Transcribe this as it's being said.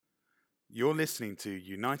You're listening to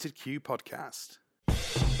United Q Podcast.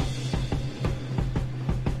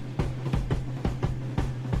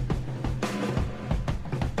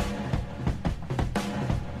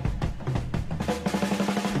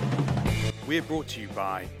 We're brought to you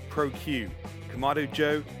by ProQ, Kamado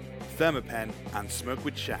Joe, Thermapen, and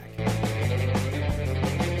Smokewood Shack.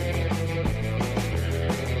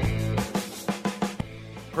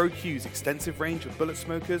 ProQ's extensive range of bullet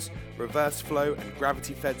smokers, reverse flow, and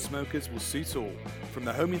gravity-fed smokers will suit all, from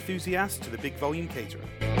the home enthusiast to the big volume caterer.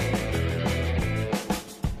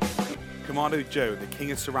 Kamado Joe, the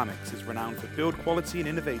king of ceramics, is renowned for build quality and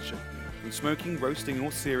innovation. From smoking, roasting,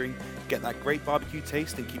 or searing, get that great barbecue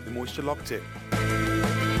taste and keep the moisture locked in.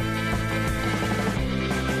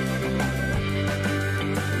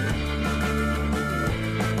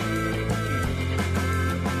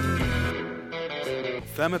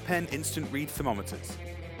 Thermapen Instant Read Thermometers.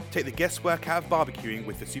 Take the guesswork out of barbecuing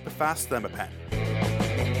with the super fast Thermapen.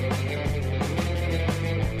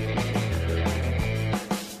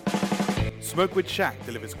 Smokewood Shack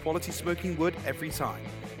delivers quality smoking wood every time.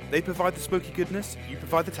 They provide the smoky goodness, you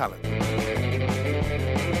provide the talent.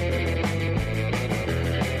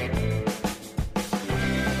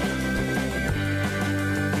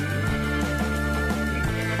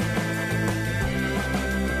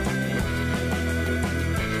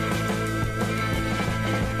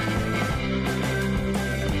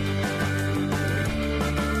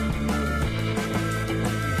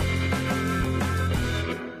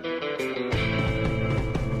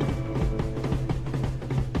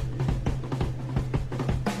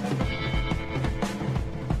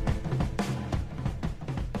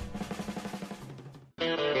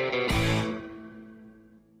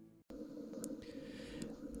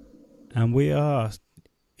 And we are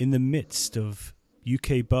in the midst of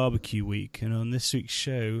UK Barbecue Week, and on this week's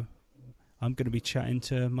show, I'm going to be chatting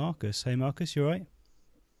to Marcus. Hey, Marcus, you all right?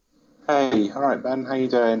 Hey, all right, Ben. How you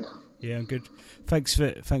doing? Yeah, I'm good. Thanks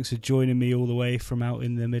for joining me all the way from out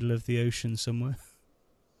in the middle of the ocean somewhere.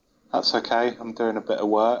 That's okay. I'm doing a bit of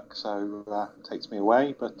work, so it takes me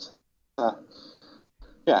away. But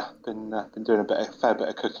yeah, been doing a fair bit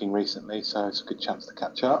of cooking recently, so it's a good chance to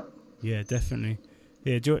catch up. Yeah, definitely.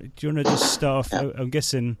 Yeah, do you want to just start off? Yeah. I'm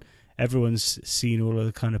guessing everyone's seen all of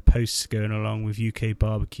the kind of posts going along with UK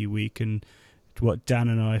Barbecue Week, and what Dan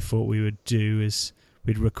and I thought we would do is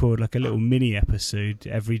we'd record like a little mini episode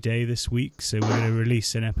every day this week. So we're going to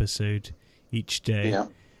release an episode each day. Yeah.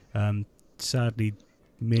 Sadly,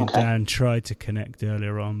 me and Dan tried to connect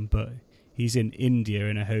earlier on, but he's in India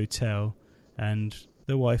in a hotel, and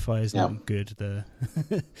the Wi-Fi is not good there.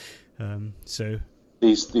 So...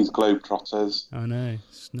 These globetrotters. I know,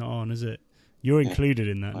 it's not on, is it? You're included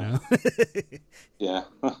in that now. Yeah.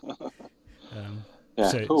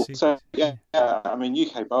 Yeah, cool. So, I mean,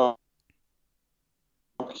 UK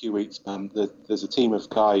Barbecue Weeks, there's a team of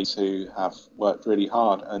guys who have worked really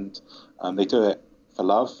hard, and they do it for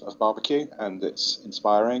love of barbecue, and it's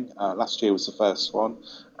inspiring. Last year was the first one,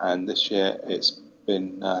 and this year it's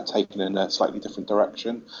been taken in a slightly different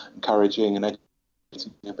direction, encouraging and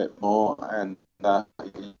educating a bit more, and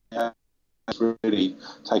it's really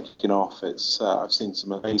taking off. I've seen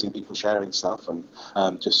some amazing people sharing stuff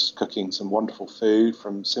and just cooking some wonderful food,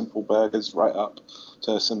 from simple burgers right up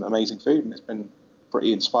to some amazing food, and it's been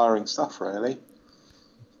pretty inspiring stuff, really.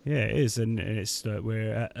 Yeah, it is, and it's like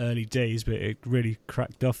we're at early days, but it really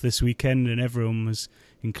cracked off this weekend, and everyone was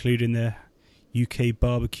including the UK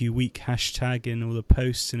Barbecue Week hashtag in all the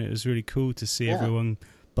posts, and it was really cool to see everyone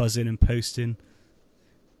buzzing and posting.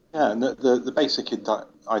 Yeah, and the basic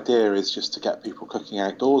idea is just to get people cooking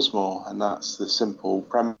outdoors more, and that's the simple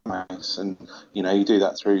premise. And you do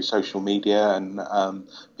that through social media and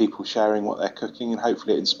people sharing what they're cooking, and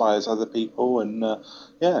hopefully it inspires other people. And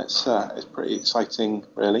it's pretty exciting,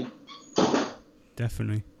 really.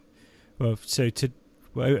 Definitely. Well,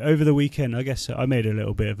 over the weekend, I guess I made a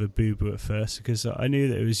little bit of a boo-boo at first because I knew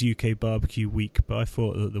that it was UK Barbecue Week, but I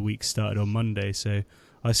thought that the week started on Monday, so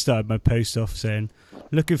I started my post off saying,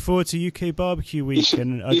 looking forward to UK Barbecue Week,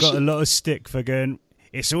 and I got a lot of stick for going,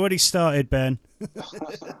 it's already started, Ben.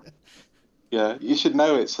 Yeah, you should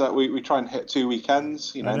know it's we try and hit 2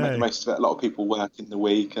 weekends, make the most of it. A lot of people work in the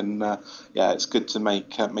week, and it's good to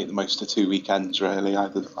make the most of 2 weekends, really,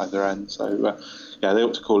 either end. So they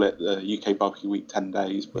ought to call it the UK Barbecue Week 10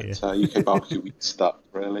 days, but UK Barbecue Week stuck,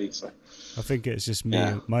 really. So I think it's just me.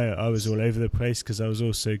 Yeah. I was all over the place because I was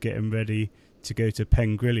also getting ready to go to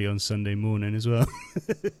Pengrilly on Sunday morning as well.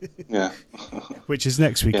 Yeah. Which is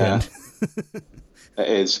next weekend. Yeah. It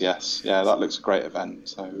is, yes. Yeah, that looks a great event.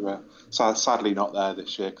 So sadly not there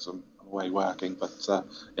this year because I'm away working. But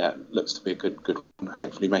yeah, it looks to be a good one.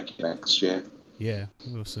 Hopefully make it next year. Yeah,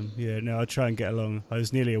 awesome. Yeah, no, I'll try and get along. I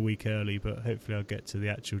was nearly a week early, but hopefully I'll get to the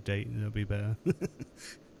actual date and it'll be better.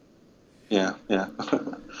 Yeah.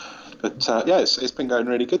 But yeah, it's been going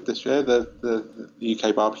really good this year. The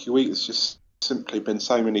UK Barbecue Week, there's just simply been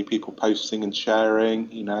so many people posting and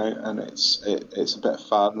sharing, and it's a bit of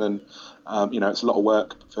fun, and it's a lot of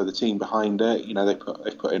work for the team behind it.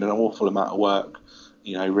 They've put in an awful amount of work,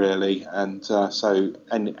 really, and so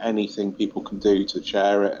anything people can do to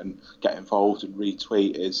share it and get involved and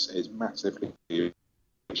retweet is massively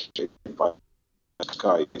appreciated by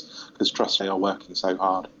guys, because trust me, they are working so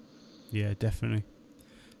hard. Yeah, definitely.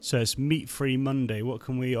 So it's Meat Free Monday. What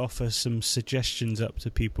can we offer some suggestions up to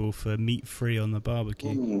people for meat free on the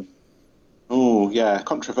barbecue? Oh, yeah,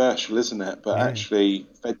 controversial, isn't it? But actually,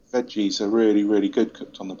 veggies are really, really good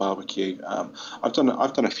cooked on the barbecue. I've done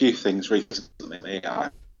a few things recently.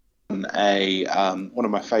 One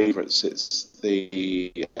of my favourites is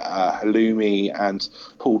the halloumi and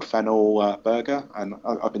pulled fennel burger, and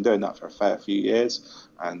I've been doing that for a fair few years.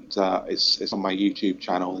 And it's on my YouTube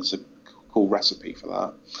channel. There's a cool recipe for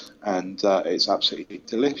that, and it's absolutely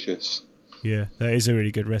delicious. Yeah, that is a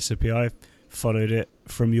really good recipe. I followed it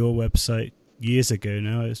from your website years ago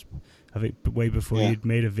now. I think way before you'd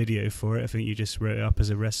made a video for it. I think you just wrote it up as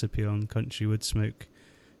a recipe on Country Wood Smoke,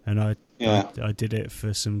 and I did it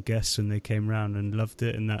for some guests when they came round and loved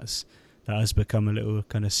it, and that has become a little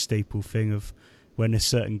kind of staple thing of when a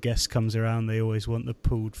certain guest comes around, they always want the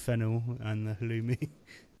pulled fennel and the halloumi.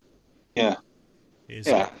 Yeah.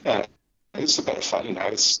 It's a bit of fun,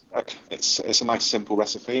 It's a nice simple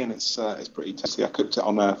recipe, and it's pretty tasty. I cooked it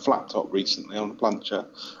on a flat top recently on a plancha,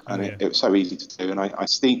 and it was so easy to do. And I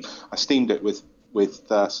steamed it with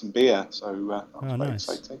some beer, so that was very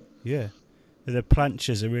exciting. Yeah, the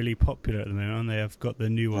planchas are really popular at the moment, aren't they? I've got the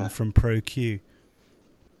new one from Pro Q.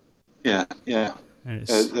 Yeah.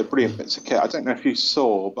 They're brilliant bits of kit. I don't know if you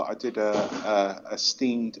saw, but I did a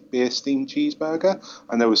steamed cheeseburger,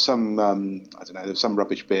 and there was some there was some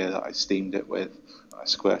rubbish beer that I steamed it with. I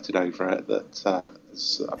squirted over it that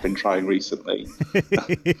I've been trying recently.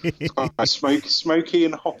 It's quite smoky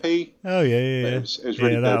and hoppy. Oh yeah. It was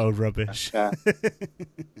really good. That old rubbish. Yeah.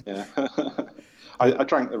 I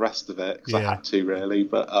drank the rest of it because I had to, really,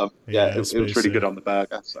 but it was really good on the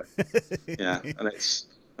burger. So yeah, and it's.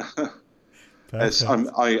 I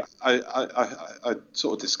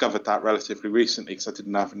sort of discovered that relatively recently because I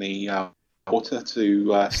didn't have any water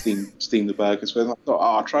to steam the burgers with. I thought,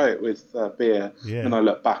 I'll try it with beer. Yeah. And I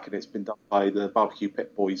look back and it's been done by the Barbecue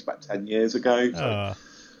Pit Boys about 10 years ago. So.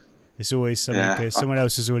 It's always something because someone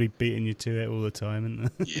else has already beaten you to it all the time,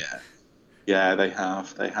 isn't it? Yeah, they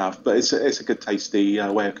have. But it's a good, tasty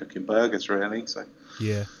way of cooking burgers, really. So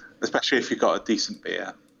yeah, especially if you've got a decent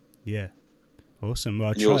beer. Yeah. Awesome. Well,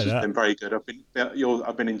 I'll try yours that. Has been very good. I've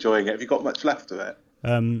been enjoying it. Have you got much left of it?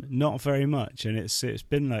 Not very much, and it's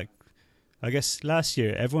been like, I guess last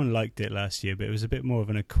year everyone liked it last year, but it was a bit more of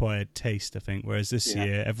an acquired taste, I think. Whereas this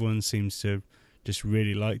year everyone seems to just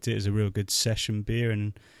really liked it. It's a real good session beer,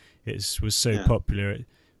 and it was so popular.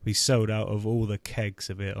 We sold out of all the kegs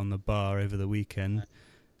of it on the bar over the weekend,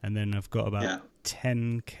 and then I've got about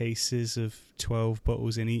 10 cases of 12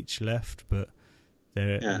 bottles in each left, but.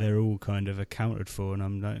 They're all kind of accounted for, and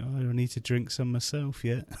I'm like, I don't need to drink some myself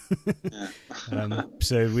yet.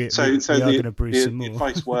 So we are going to brew some more. The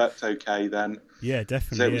advice worked okay then. Yeah,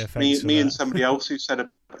 definitely. So it was me and somebody else who said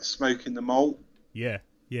about smoking the malt. Yeah,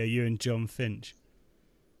 you and John Finch.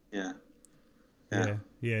 Yeah.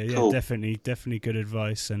 Cool. Definitely good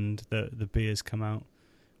advice, and the beers come out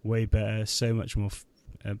way better. So much more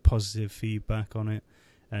positive feedback on it.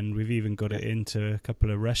 And we've even got it into a couple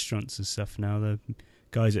of restaurants and stuff now. The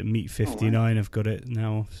guys at Meat 59 have got it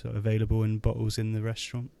now sort of available in bottles in the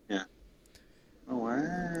restaurant. Yeah. Oh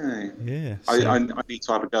wow. Yeah. So I need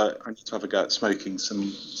to have a go. I need to have a go at smoking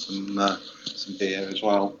some beer as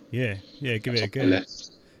well. Yeah. Give it a go.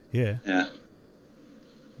 Yeah.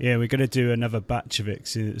 Yeah, we're going to do another batch of it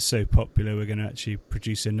because it's so popular. We're going to actually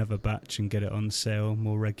produce another batch and get it on sale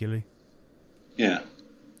more regularly. Yeah.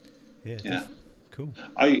 Cool.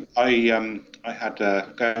 I had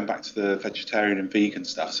going back to the vegetarian and vegan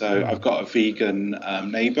stuff. So I've got a vegan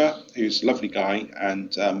neighbour who's a lovely guy,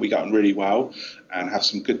 and we got on really well and have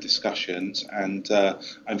some good discussions. And I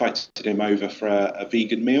invited him over for a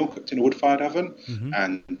vegan meal cooked in a wood-fired oven,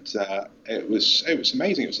 and it was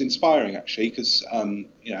amazing. It was inspiring actually, because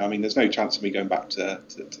there's no chance of me going back to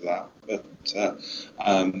that, but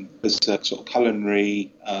there's a sort of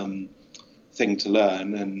culinary thing to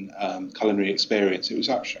learn and culinary experience. It was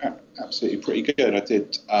actually absolutely pretty good. I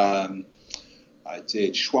did I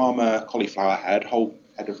did shawarma cauliflower head, whole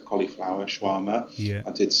head of cauliflower shawarma. Yeah.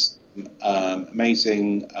 I did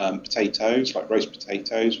amazing potatoes, like roast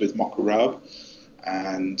potatoes with mocha rub,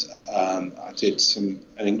 and I did an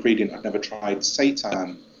ingredient I've never tried,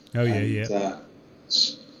 seitan. Oh yeah, and,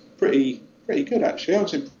 it's pretty good actually. I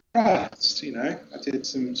was impressed. I did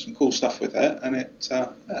some cool stuff with it, and I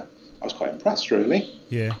was quite impressed really.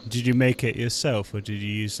 Yeah. Did you make it yourself, or did you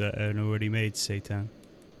use an already made seitan?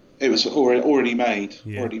 It was already made,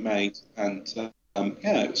 Yeah. and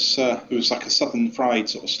it was like a southern fried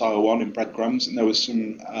sort of style one in breadcrumbs, and there was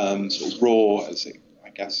some sort of raw, I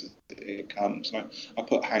guess it comes. And I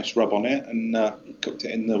put house rub on it and cooked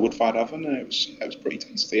it in the wood-fired oven, and it was pretty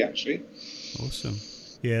tasty actually. Awesome.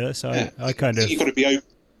 Yeah, that's I kind of. You've got to be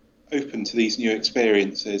open to these new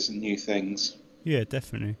experiences and new things. Yeah,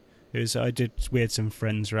 definitely. We had some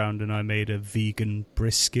friends around, and I made a vegan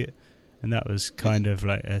brisket, and that was kind of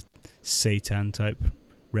like a seitan type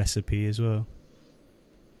recipe as well.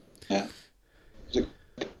 Yeah.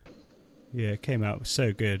 Yeah, it came out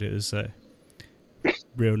so good. It was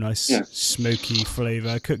real nice smoky flavour.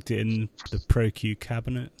 I cooked it in the ProQ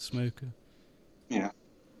cabinet smoker. Yeah.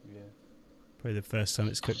 Yeah. Probably the first time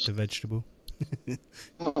it's cooked a vegetable.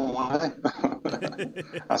 Oh,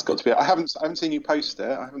 that's got to be. I haven't seen you post it.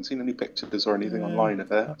 I haven't seen any pictures or anything online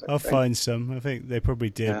of it. I'll find some. I think they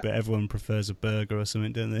probably did, but everyone prefers a burger or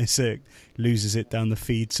something, don't they? So it loses it down the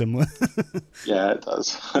feed somewhere. Yeah, it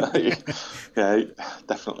does. Yeah,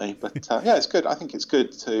 definitely. But it's good. I think it's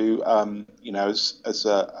good to, as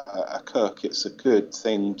a cook, it's a good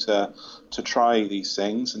thing to try these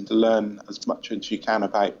things and to learn as much as you can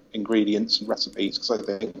about ingredients and recipes, because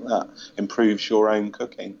I think that improves your own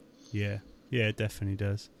cooking. Yeah, it definitely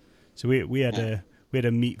does. So we had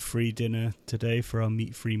a meat-free dinner today for our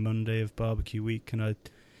meat-free Monday of barbecue week, and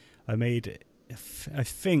I made, I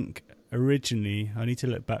think originally, I need to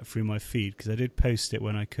look back through my feed because I did post it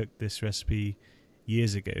when I cooked this recipe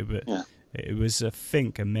years ago, but it was I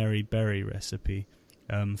think a Mary Berry recipe.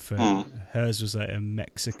 Hers was like a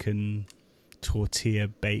Mexican tortilla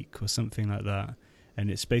bake or something like that,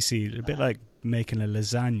 and it's basically a bit like making a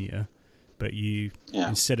lasagna, but you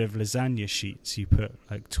instead of lasagna sheets you put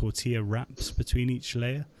like tortilla wraps between each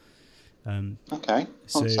layer. Okay,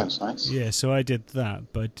 that sounds nice. Yeah, so I did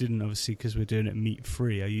that, but I didn't, obviously, because we're doing it meat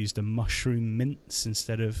free. I used a mushroom mince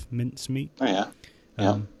instead of mince meat. Oh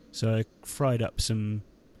yeah. So I fried up some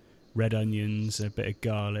red onions, a bit of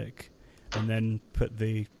garlic, and then put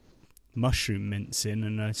the mushroom mince in,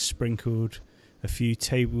 and I sprinkled a few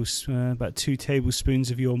about 2 tablespoons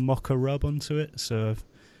of your mocha rub onto it. So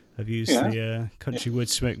I've used the Country Wood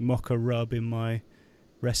Smoked mocha rub in my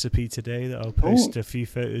recipe today that I'll post a few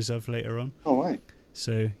photos of later on. Oh right.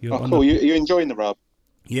 So cool. You're enjoying the rub?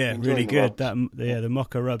 Yeah, really good. The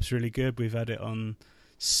mocha rub's really good. We've had it on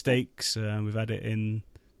steaks. We've had it in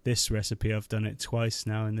this recipe. I've done it twice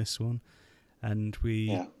now in this one, and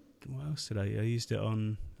what else did I used it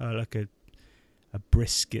on? Like a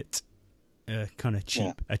brisket, kind of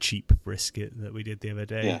cheap, a cheap brisket that we did the other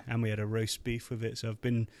day, and we had a roast beef with it. So I've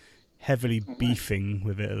been heavily beefing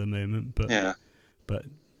with it at the moment, but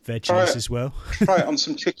veggies as well. Try it on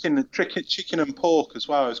some chicken and pork as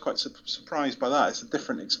well. I was quite surprised by that. It's a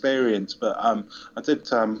different experience, but I did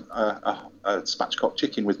a spatchcock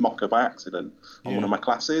chicken with mocha by accident on one of my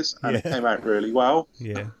classes, and it came out really well.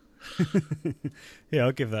 Yeah. Yeah,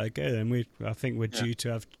 I'll give that a go then. I think we're due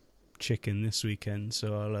to have chicken this weekend,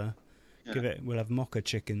 so I'll we'll have mocha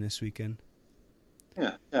chicken this weekend.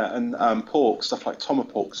 Yeah, and pork, stuff like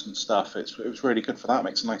tomahawks and stuff. It was really good for that. It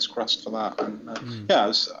makes a nice crust for that. And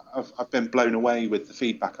I've been blown away with the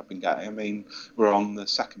feedback I've been getting. I mean, we're on the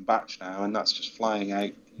second batch now, and that's just flying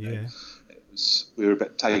out. You know, we were a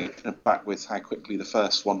bit taken aback with how quickly the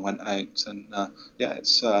first one went out, and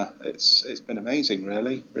it's been amazing.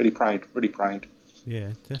 Really proud.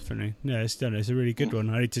 Yeah, definitely. No, it's done. It's a really good one.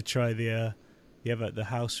 I need to try the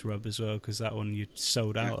house rub as well, because that one you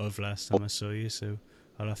sold out of last time I saw you, so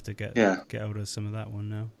I'll have to get hold of some of that one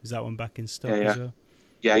now. Is that one back in stock as well?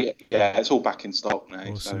 Yeah, it's all back in stock now.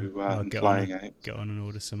 Awesome. So I'll get on and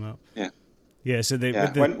order some up. Yeah. So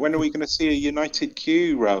when are we going to see a United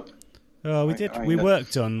Q rub? Oh, we did. We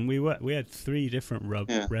had 3 different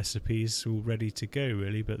rub recipes all ready to go,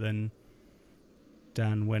 really, but then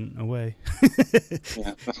Dan went away.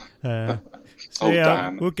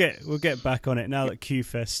 Dan. We'll get back on it now that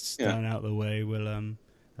QFest's down out the way. We'll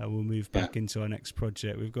move back into our next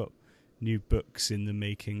project. We've got new books in the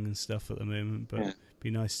making and stuff at the moment, but it'd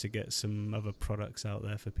be nice to get some other products out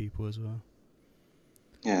there for people as well.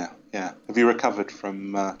 Yeah. Have you recovered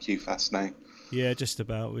from QFest now? Yeah, just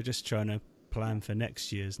about. We're just trying to plan for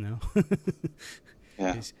next year's now.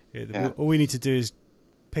 Yeah. All we need to do is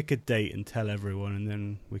pick a date and tell everyone, and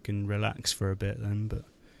then we can relax for a bit then. But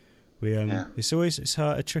it's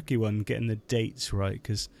a tricky one getting the dates right,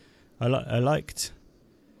 because I liked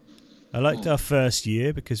our first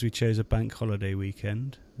year because we chose a bank holiday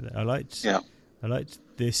weekend. I liked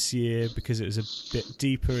this year because it was a bit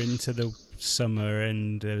deeper into the summer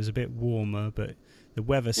and it was a bit warmer, but the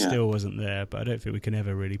weather still wasn't there. But I don't think we can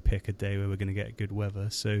ever really pick a day where we're going to get good weather.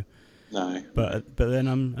 So. No. But then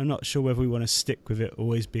I'm not sure whether we want to stick with it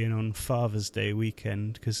always being on Father's Day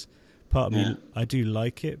weekend, because part of me, I do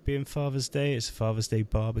like it being Father's Day. It's Father's Day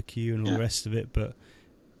barbecue and all the rest of it, but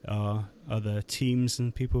are other teams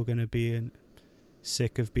and people going to be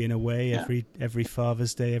sick of being away every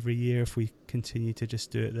Father's Day every year if we continue to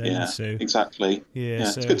just do it then? Yeah, so exactly. Yeah,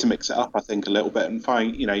 so it's good to mix it up, I think, a little bit and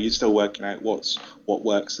find, you're still working out what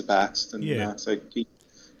works the best, and so keep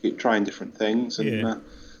trying different things. And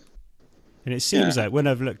and it seems like when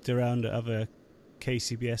I've looked around at other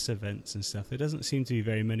KCBS events and stuff, there doesn't seem to be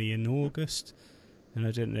very many in August, and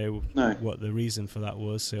I don't know what the reason for that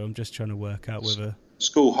was. So I'm just trying to work out whether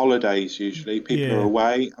school holidays, usually people are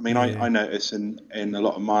away. I mean, I notice in a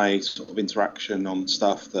lot of my sort of interaction on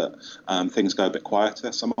stuff that things go a bit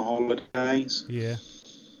quieter summer holidays. Yeah.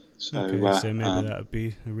 So, so maybe that would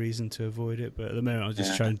be a reason to avoid it. But at the moment, I'm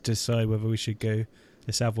just trying to decide whether we should go.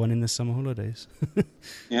 Let's have one in the summer holidays.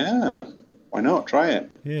 Yeah. Why not? Try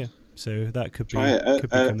it. Yeah. So that could try be it.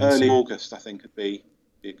 Early August, I think, could be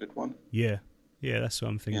a good one. Yeah. Yeah, that's what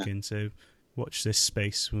I'm thinking. Yeah. So watch this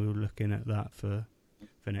space. We're looking at that for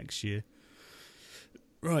next year.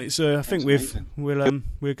 Right. So I think we're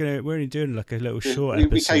only doing like a little short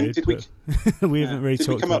episode. We haven't really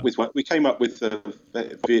talked about. We came up with the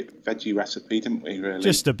veggie recipe, didn't we? Really.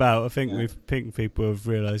 Just about. I think people have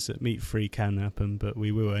realised that meat free can happen, but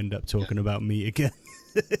we will end up talking about meat again.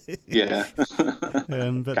 Yeah.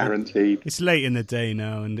 But guaranteed. It's late in the day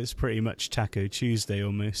now, and it's pretty much Taco Tuesday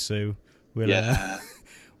almost. So we'll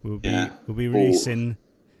be releasing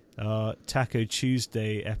our Taco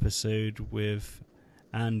Tuesday episode with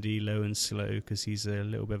Andy Low and Slow, because he's a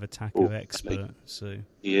little bit of a taco expert. So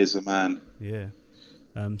he is a man. Yeah.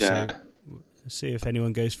 So see if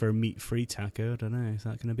anyone goes for a meat-free taco. I don't know. Is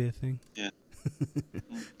that going to be a thing? Yeah.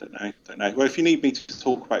 Don't know. Well, if you need me to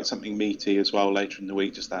talk about something meaty as well later in the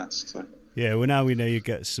week, just ask. So. Yeah. Well, now we know you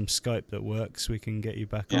get some Skype that works. We can get you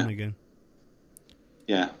back on again.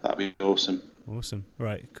 Yeah, that'd be awesome. Awesome.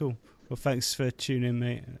 Right. Cool. Well, thanks for tuning in,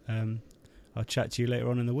 mate. I'll chat to you later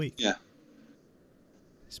on in the week. Yeah.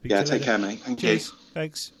 Take care, mate. Thank you.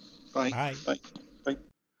 Thanks. Bye. Bye.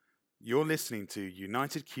 You're listening to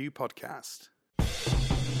United Q Podcast.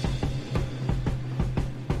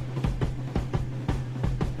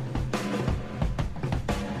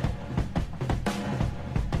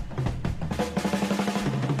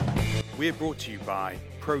 We're brought to you by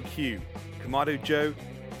ProQ, Kamado Joe,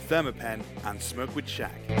 Thermapen, and Smokewood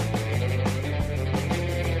Shack.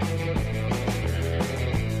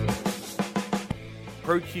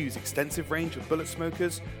 ProQ's extensive range of bullet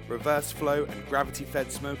smokers, reverse flow, and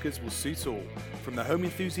gravity-fed smokers will suit all, from the home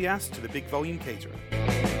enthusiast to the big volume caterer.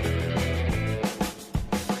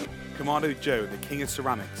 Kamado Joe, the king of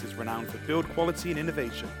ceramics, is renowned for build quality and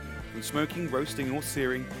innovation. From smoking, roasting, or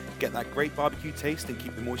searing, get that great barbecue taste and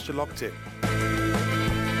keep the moisture locked in.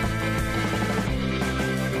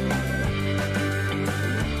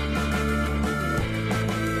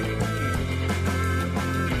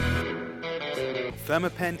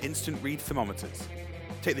 Thermapen instant read thermometers.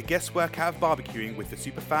 Take the guesswork out of barbecuing with the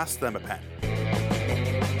super fast Thermapen.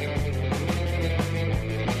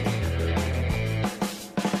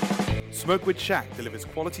 Smokewood Shack delivers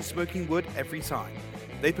quality smoking wood every time.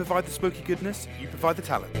 They provide the smoky goodness, you provide the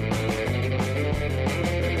talent.